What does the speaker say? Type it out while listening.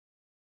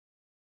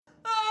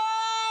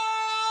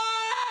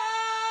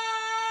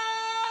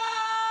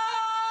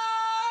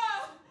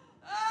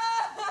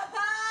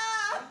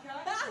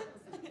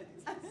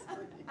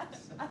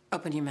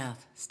Open your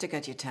mouth. Stick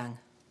out your tongue.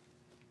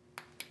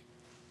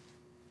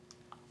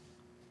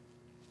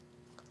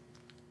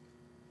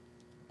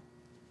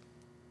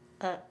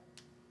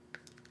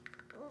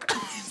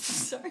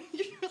 Sorry,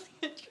 you really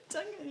had your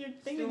tongue and your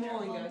thing in there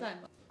a long time.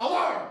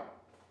 Alarm!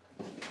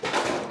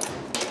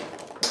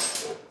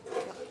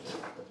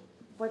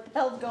 What the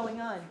hell's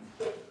going on?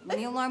 When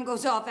the alarm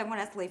goes off, everyone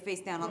has to lay face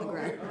down on the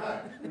ground.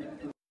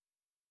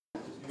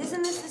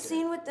 Isn't this the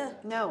scene with the...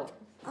 No.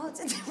 Oh,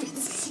 it's a different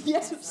scene.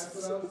 Yes. That's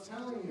what I was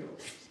telling you.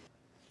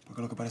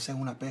 Porque lo que parece es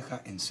una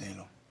peja en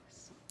celo.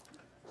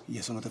 Y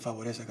eso no te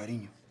favorece,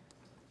 cariño.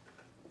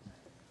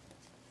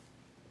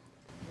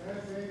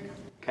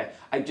 Okay,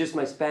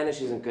 my Spanish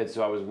isn't good,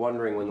 so I was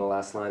wondering when the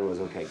last line was.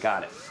 Okay,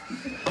 got it.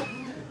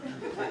 I'm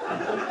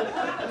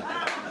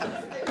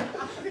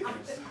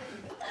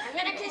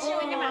gonna kiss you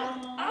in the mouth.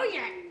 Oh,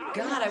 yeah. Oh,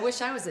 God, I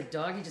wish I was a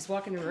dog. You just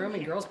walk in your room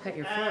and girls pet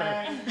your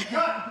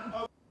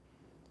fur.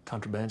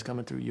 Contraband's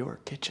coming through your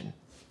kitchen.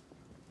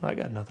 I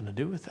got nothing to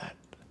do with that.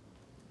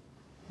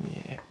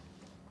 Yeah.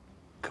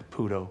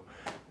 Caputo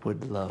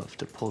would love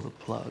to pull the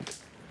plug.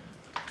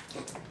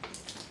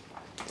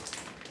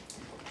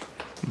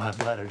 My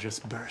bladder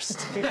just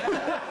burst.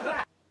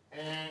 I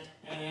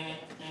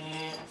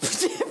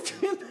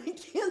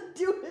can't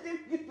do it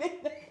if you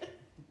made that.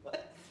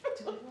 What?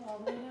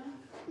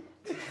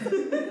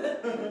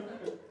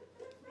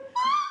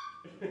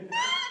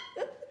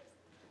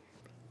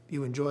 If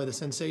you enjoy the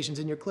sensations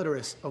in your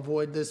clitoris,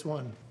 avoid this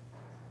one.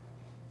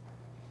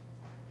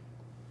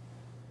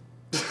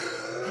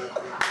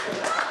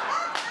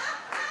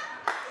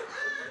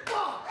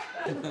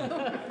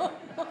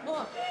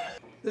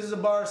 This is a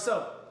bar of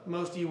soap.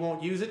 Most of you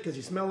won't use it because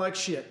you smell like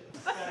shit.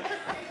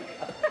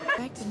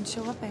 Bag didn't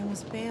show up. I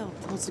almost bailed.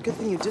 Well, it's a good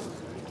thing you didn't.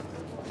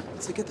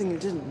 It's a good thing you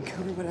didn't.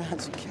 Cody would have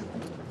had you killed.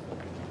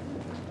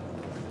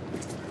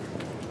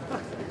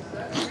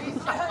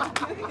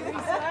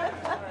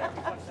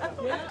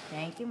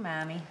 Thank you,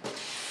 Mommy.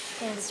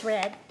 Thanks,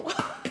 Red.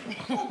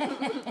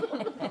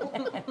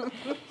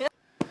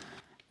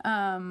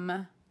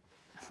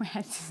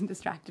 I just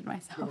distracted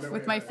myself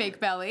with my fake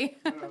belly.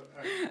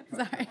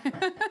 Sorry.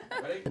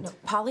 No,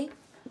 Polly,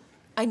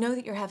 I know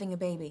that you're having a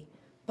baby,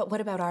 but what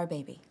about our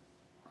baby?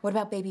 What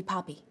about baby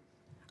Poppy?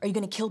 Are you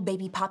gonna kill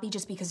baby Poppy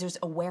just because there's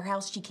a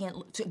warehouse she can't...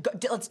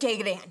 Let's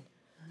take it in.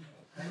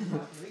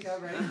 Here we go,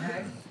 ready?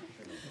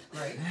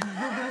 Great.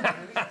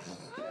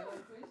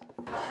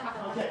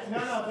 Okay,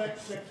 no,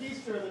 the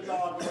keister of the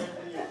dog away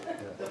from you.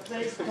 The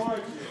face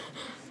towards you.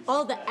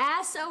 Oh, the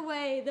ass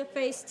away, the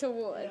face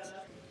towards.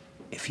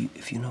 If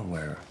you know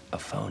where a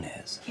phone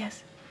is,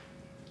 Yes.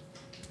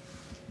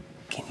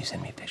 can you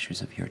send me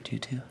pictures of your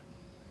tutu?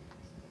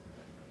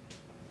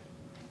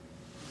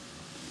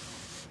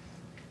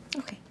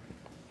 Okay.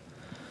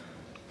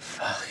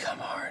 Fuck, I'm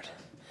hard.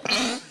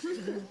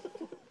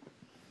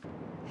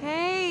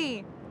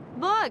 Hey,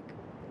 look!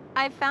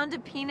 I found a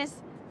penis.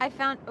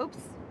 Oops.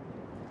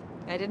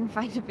 I didn't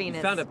find a penis.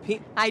 You found a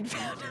I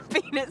found a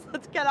penis.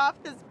 Let's get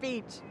off this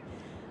beach.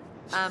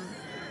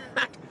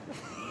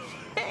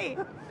 Hey.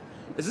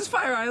 Is this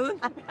Fire Island?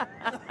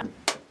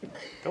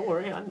 Don't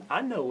worry,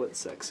 I know what's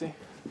sexy.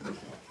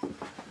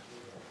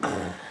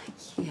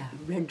 Yeah,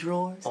 red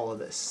drawers. All of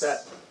this.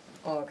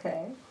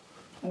 Okay.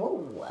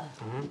 Whoa.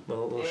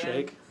 Little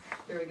shake.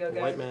 Here we go,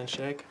 guys. White man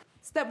shake.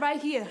 Step right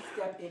here.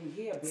 Step in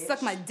here, bitch.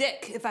 Suck my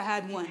dick if I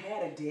had one. You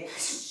had a dick.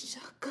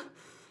 Suck.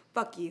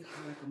 Fuck you.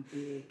 I like 'em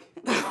big.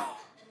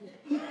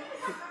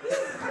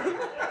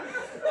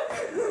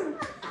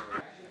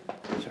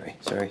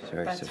 Sorry.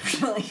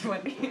 That's really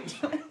what you're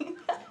doing.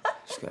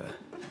 Just gotta.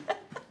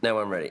 Now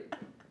I'm ready.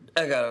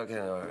 Okay,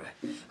 all right.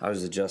 I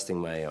was adjusting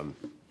my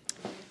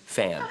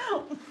fan.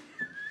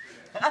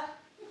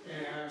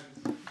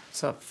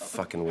 What's up,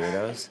 fucking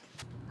weirdos?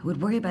 I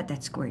would worry about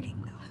that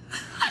squirting, though.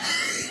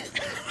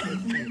 I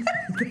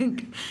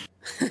think.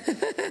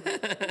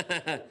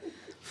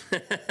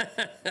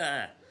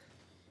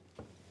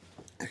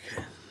 Okay.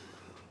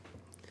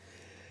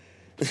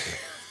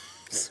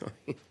 Sorry.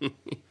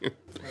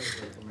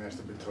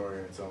 Masturbatory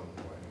in its own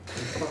way.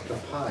 Fucked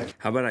up high.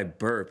 How about I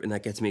burp and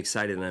that gets me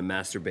excited and I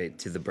masturbate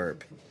to the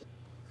burp?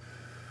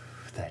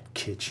 That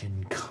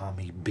kitchen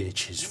commie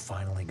bitch is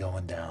finally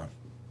going down.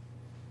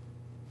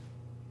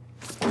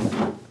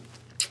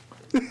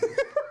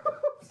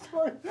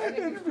 Sorry,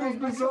 it feels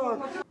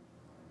bizarre.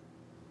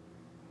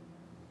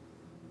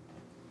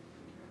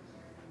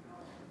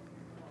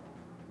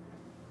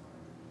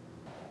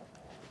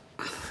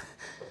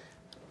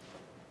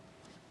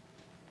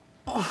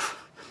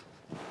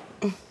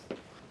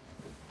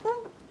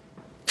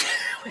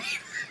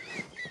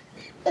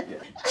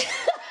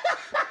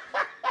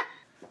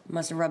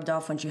 Must have rubbed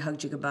off when she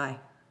hugged you goodbye.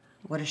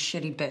 What a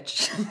shitty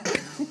bitch.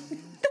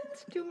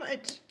 That's too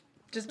much.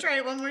 Just try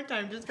it one more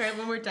time.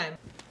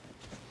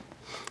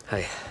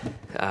 Hi.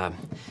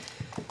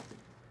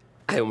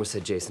 I almost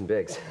said Jason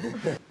Biggs.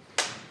 Are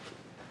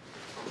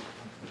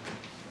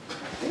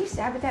you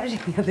sabotaging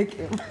the other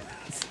kids?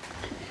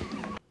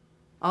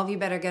 All of you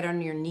better get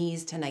on your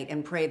knees tonight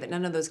and pray that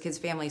none of those kids'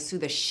 families sue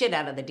the shit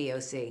out of the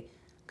DOC.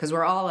 Because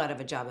we're all out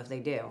of a job if they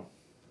do.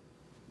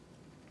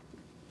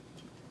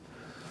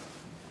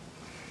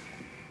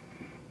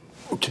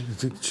 Okay,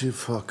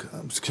 fuck.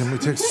 Can we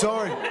take...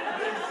 Sorry.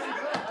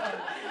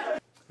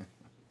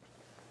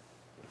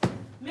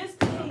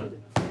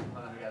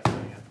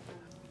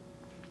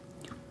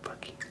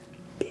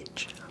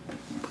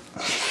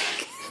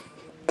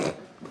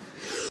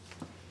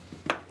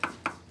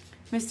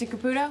 Mr.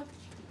 Caputo?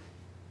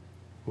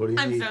 What do you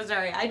I'm need? so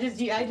sorry. I just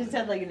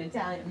had like an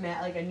Italian,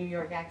 like a New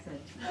York accent.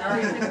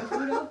 Mr.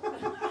 Caputo.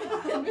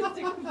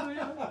 Mr.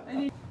 Caputo. I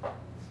need...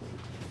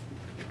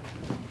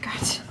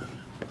 God,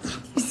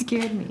 you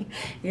scared me.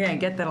 Yeah, I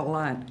get that a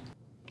lot.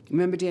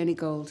 Remember Danny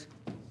Gold?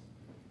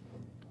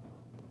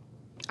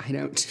 I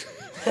don't.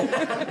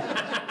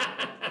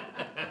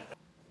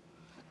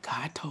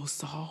 God told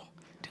Saul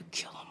to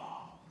kill them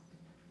all.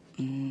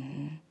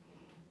 Mm-hmm.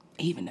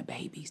 Even the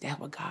babies. That's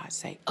what God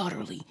say.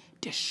 Utterly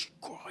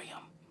destroy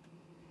them.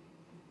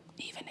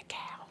 Even the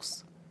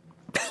cows.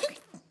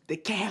 The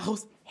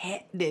cows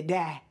had to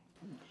die.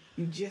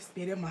 You just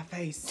spit in my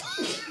face.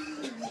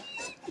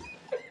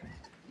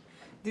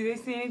 Do they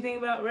say anything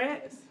about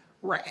rats?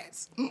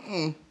 Rats.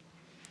 Mm-mm.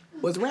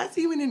 Was rats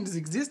even in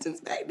existence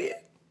back then?